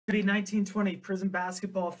1920 Prizm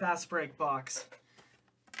Basketball Fast Break box.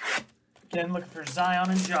 Again, looking for Zion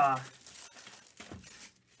and Ja.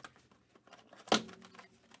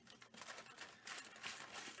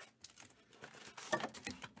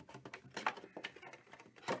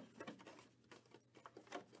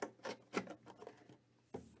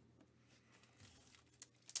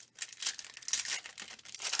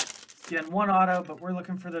 Again, one auto, but we're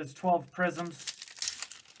looking for those 12 Prizms.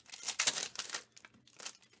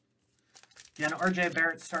 Again, RJ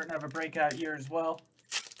Barrett's starting to have a breakout year as well.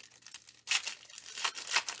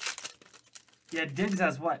 Yeah, Diggs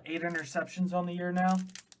has, what, 8 interceptions on the year now?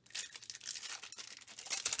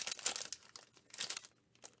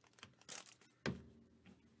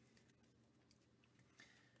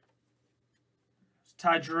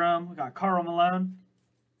 Ty Jerome. We got Karl Malone.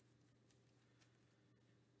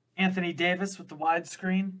 Anthony Davis with the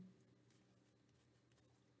widescreen.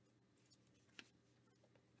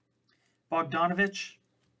 Bogdanovich.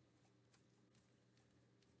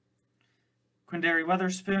 Quindary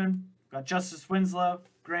Weatherspoon. Got Justice Winslow.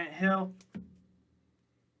 Grant Hill.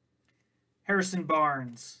 Harrison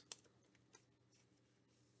Barnes.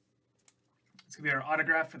 It's going to be our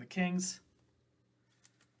autograph for the Kings.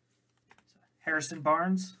 Harrison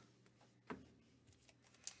Barnes.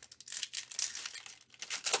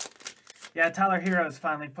 Yeah, Tyler Hero is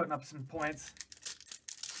finally putting up some points.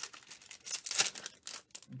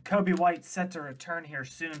 Kobe White set to return here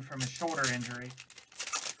soon from his shoulder injury.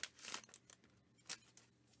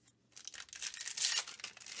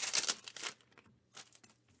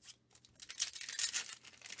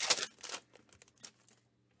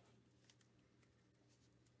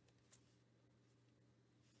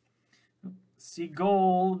 See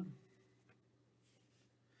gold.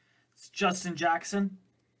 It's Justin Jackson.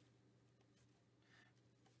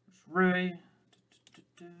 Rui.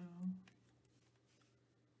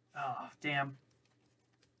 Oh, damn.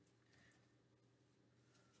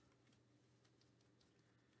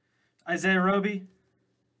 Isaiah Roby.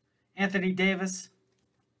 Anthony Davis.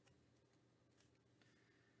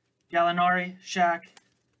 Gallinari. Shaq.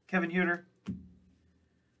 Kevin Huter.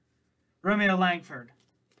 Romeo Langford.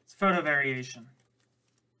 It's photo variation.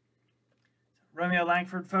 Romeo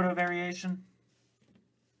Langford photo variation.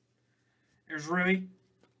 There's Rui.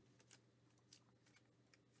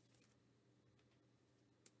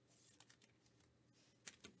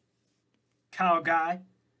 Kyle Guy.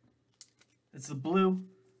 It's the blue.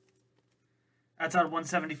 That's out of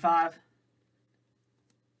 175.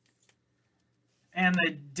 And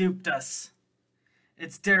they duped us.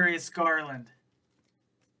 It's Darius Garland.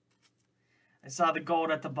 I saw the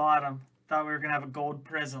gold at the bottom. Thought we were going to have a gold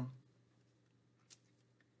Prizm.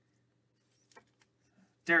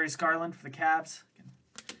 Darius Garland for the Cavs.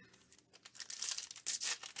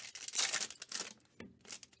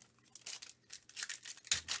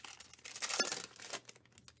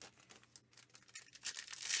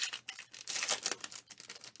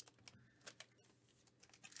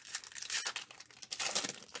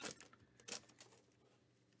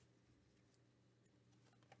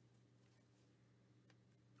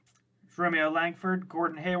 Romeo Langford,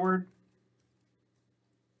 Gordon Hayward,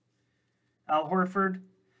 Al Horford,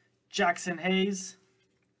 Jackson Hayes,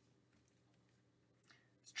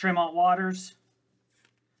 Tremont Waters,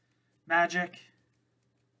 Magic,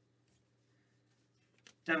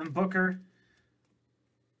 Devin Booker,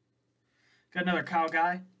 got another Kyle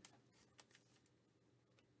Guy,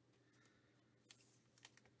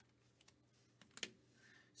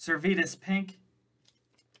 Servetus Pink,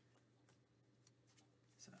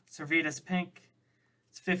 Servetus Pink,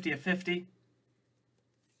 it's 50 of 50.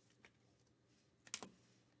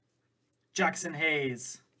 Jackson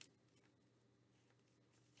Hayes.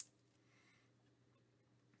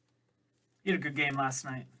 He had a good game last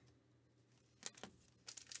night.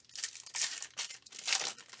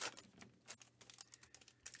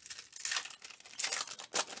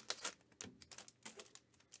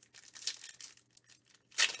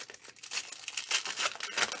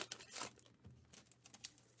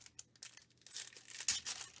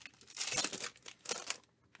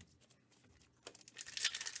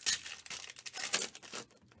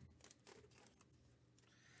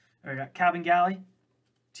 We got Calvin Galley,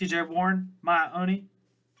 TJ Warren, Maya Oni.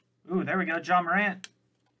 Ooh, there we go, John Morant.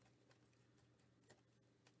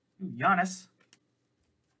 Ooh, Giannis.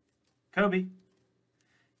 Kobe.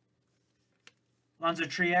 Lonzo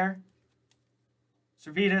Trier.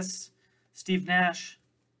 Servetus. Steve Nash.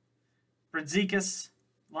 Brazzikas.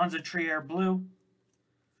 Lonzo Trier blue.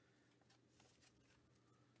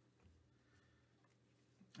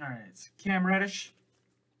 All right, it's Cam Reddish.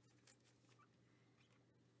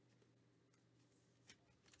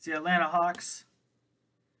 It's the Atlanta Hawks.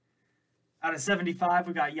 Out of 75,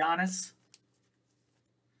 we got Giannis.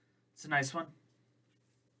 It's a nice one.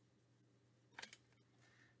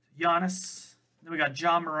 Giannis. Then we got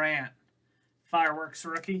John Morant. Fireworks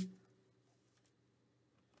rookie.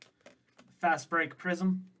 Fast break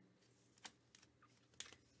Prizm.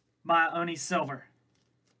 Maya Oni silver.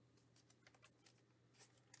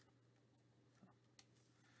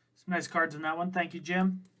 Some nice cards in that one. Thank you,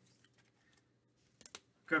 Jim.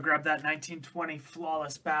 Go grab that 1920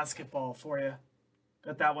 flawless basketball for you.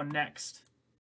 Got that one next.